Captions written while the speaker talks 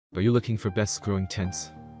Are you looking for best growing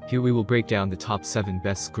tents? Here we will break down the top 7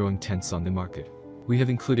 best growing tents on the market. We have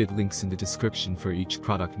included links in the description for each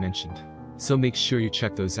product mentioned, so make sure you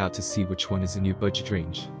check those out to see which one is in your budget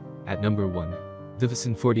range. At number 1.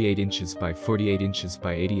 Vivison 48 inches by 48 inches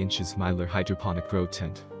by 80 inches Mylar Hydroponic Grow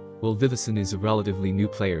Tent. While Vivison is a relatively new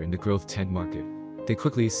player in the growth tent market, they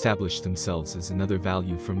quickly established themselves as another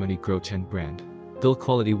value for money grow tent brand. Build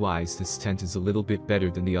quality wise, this tent is a little bit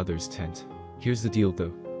better than the others' tent. Here's the deal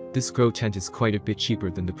though. This grow tent is quite a bit cheaper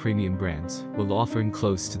than the premium brands, while offering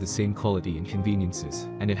close to the same quality and conveniences,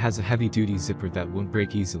 and it has a heavy-duty zipper that won't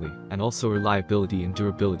break easily, and also reliability and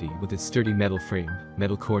durability with its sturdy metal frame,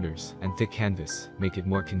 metal corners, and thick canvas, make it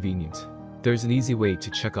more convenient. There's an easy way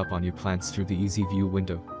to check up on your plants through the Easy View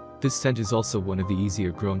window. This tent is also one of the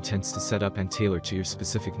easier grown tents to set up and tailor to your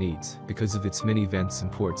specific needs, because of its many vents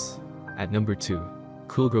and ports. At number 2.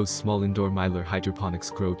 Coolgrow's Small Indoor Mylar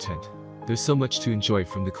Hydroponics Grow Tent. There's so much to enjoy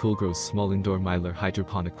from the Coolgrow's Small Indoor Mylar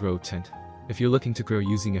Hydroponic Grow Tent. If you're looking to grow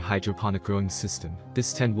using a hydroponic growing system,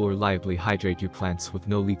 this tent will reliably hydrate your plants with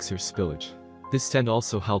no leaks or spillage. This tent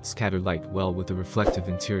also helps scatter light well with a reflective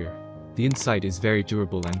interior. The inside is very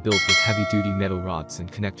durable and built with heavy-duty metal rods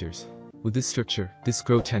and connectors. With this structure, this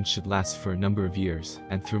grow tent should last for a number of years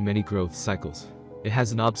and through many growth cycles. It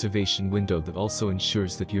has an observation window that also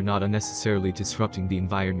ensures that you're not unnecessarily disrupting the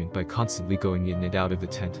environment by constantly going in and out of the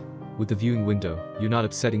tent. With the viewing window, you're not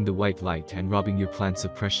upsetting the white light and robbing your plants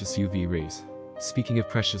of precious UV rays. Speaking of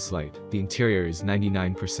precious light, the interior is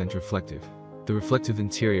 99% reflective. The reflective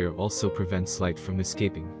interior also prevents light from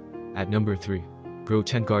escaping. At number 3. Grow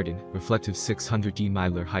Tent Garden Reflective 600D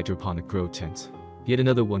Mylar Hydroponic Grow Tent. Yet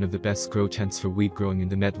another one of the best grow tents for weed growing in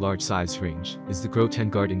the med large size range is the Grow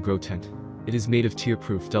Tent Garden Grow Tent. It is made of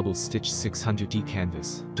tear-proof double-stitched 600D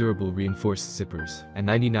canvas, durable reinforced zippers, and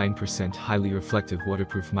 99% highly reflective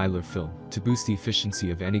waterproof Mylar film to boost the efficiency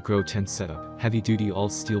of any grow tent setup. Heavy-duty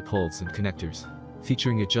all-steel poles and connectors,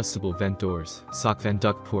 featuring adjustable vent doors, sock vent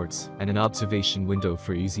duct ports, and an observation window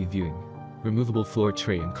for easy viewing. Removable floor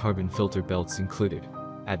tray and carbon filter belts included.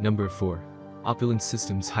 At number 4. Opulent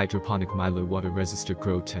Systems Hydroponic Mylar Water Resistor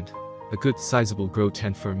Grow Tent. A good sizable grow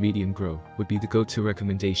tent for a medium grow would be the go-to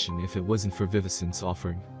recommendation if it wasn't for Vivison's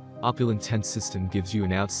offering. Opulent Tent System gives you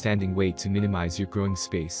an outstanding way to minimize your growing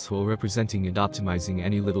space while representing and optimizing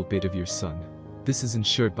any little bit of your sun. This is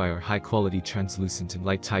ensured by our high-quality translucent and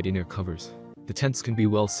light-tight inner covers. The tents can be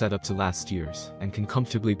well set up to last years and can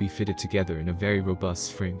comfortably be fitted together in a very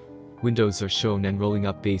robust frame. Windows are shown and rolling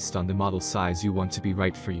up based on the model size you want to be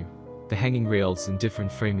right for you. The hanging rails and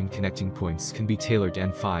different framing connecting points can be tailored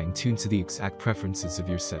and fine-tuned to the exact preferences of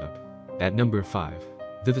your setup. At number 5.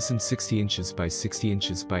 Vivison 60 inches by 60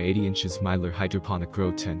 inches by 80 inches Mylar Hydroponic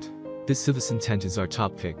Grow Tent. This Vivison tent is our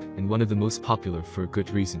top pick and one of the most popular for a good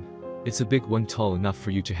reason. It's a big one, tall enough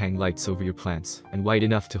for you to hang lights over your plants, and wide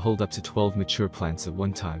enough to hold up to 12 mature plants at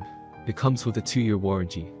one time. It comes with a 2-year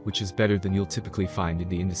warranty, which is better than you'll typically find in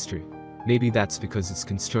the industry. Maybe that's because its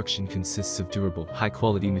construction consists of durable,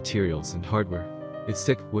 high-quality materials and hardware. It's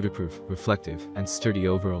thick, waterproof, reflective, and sturdy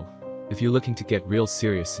overall. If you're looking to get real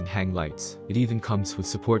serious and hang lights, it even comes with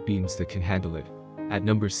support beams that can handle it. At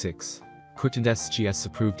number 6. Quictent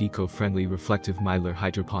SGS-approved eco-friendly reflective Mylar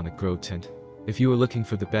Hydroponic Grow Tent. If you are looking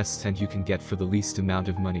for the best tent you can get for the least amount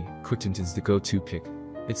of money, Quictent is the go-to pick.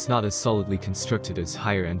 It's not as solidly constructed as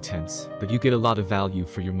higher-end tents, but you get a lot of value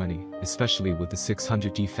for your money, especially with the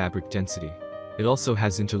 600D fabric density. It also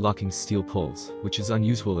has interlocking steel poles, which is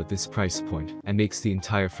unusual at this price point, and makes the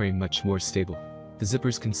entire frame much more stable. The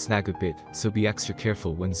zippers can snag a bit, so be extra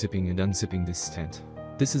careful when zipping and unzipping this tent.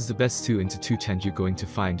 This is the best 2-in-2 tent you're going to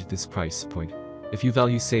find at this price point. If you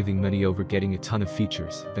value saving money over getting a ton of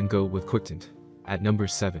features, then go with Quictent. At number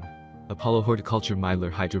 7. Apollo Horticulture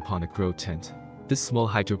Mylar Hydroponic Grow Tent. This small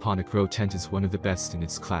hydroponic grow tent is one of the best in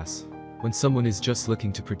its class. When someone is just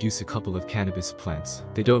looking to produce a couple of cannabis plants,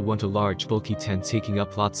 they don't want a large bulky tent taking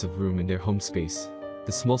up lots of room in their home space.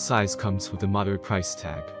 The small size comes with a moderate price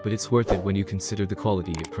tag, but it's worth it when you consider the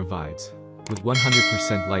quality it provides. With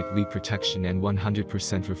 100% light leak protection and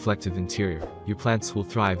 100% reflective interior, your plants will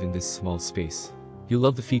thrive in this small space. You'll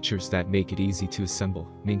love the features that make it easy to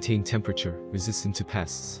assemble, maintain temperature, resistant to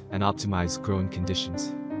pests, and optimize growing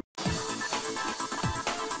conditions.